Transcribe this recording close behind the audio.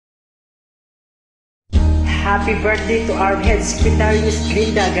Happy birthday to our head secretary, Ms.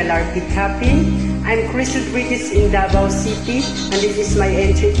 Glinda Galarpit-Capin. I'm Chris Rodriguez in Davao City, and this is my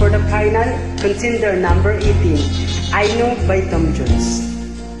entry for the final, contender number 18, I Know by Tom Jones.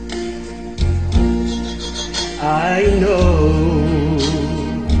 I know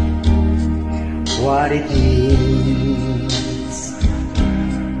what it means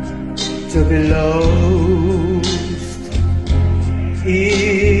to be lost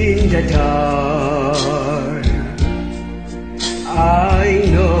in the dark. I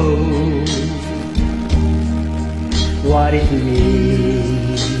know what it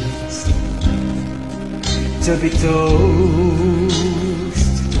means to be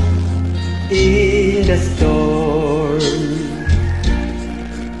toast in the storm.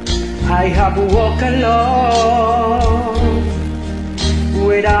 I have walked alone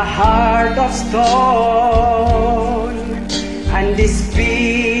with a heart of stone, and this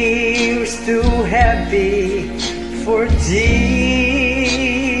fear's too heavy for tears.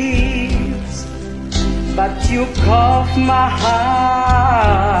 But you caught my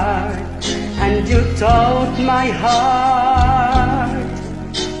heart, and you taught my heart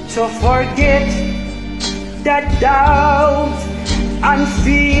to forget the doubt and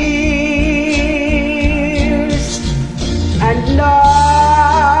fears. And now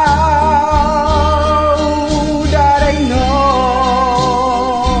that I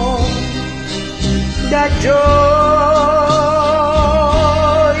know the joy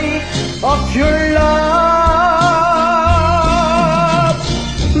of your love,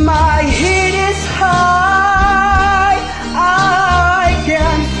 my head is high, I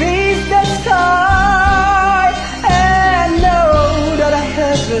can face the sky, and know that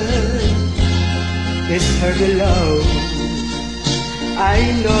heaven is her below. I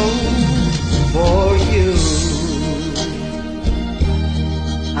know for you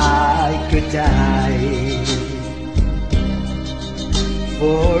I could die.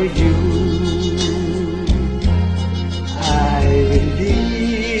 For you I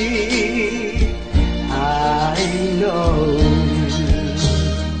believe. I know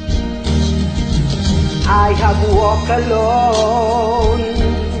I have walked alone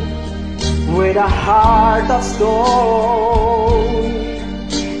with a heart of stone,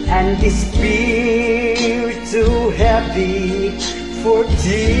 and this fear too heavy for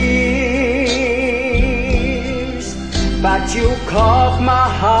tears. But you caught my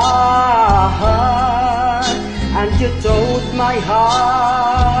heart, and you told my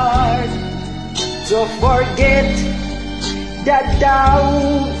heart to forget the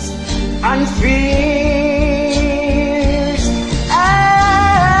doubts and fears.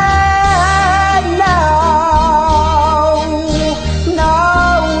 And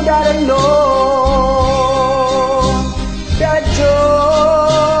now that I know the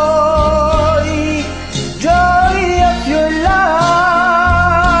joy of your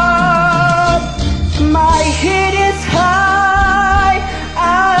love, my head is high, I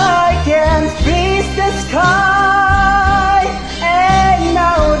can face the sky, and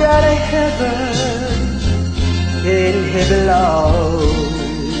now that heaven in below,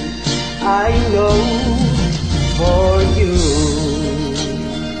 I know for you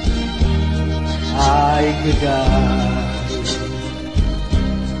I could die.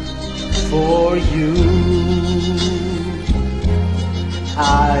 For you I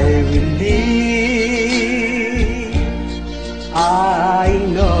will live. I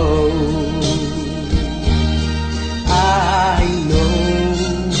know, I know,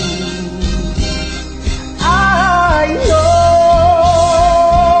 I know.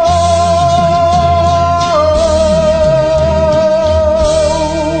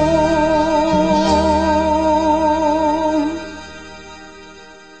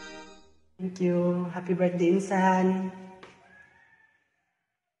 Thank you. Happy birthday, Insan.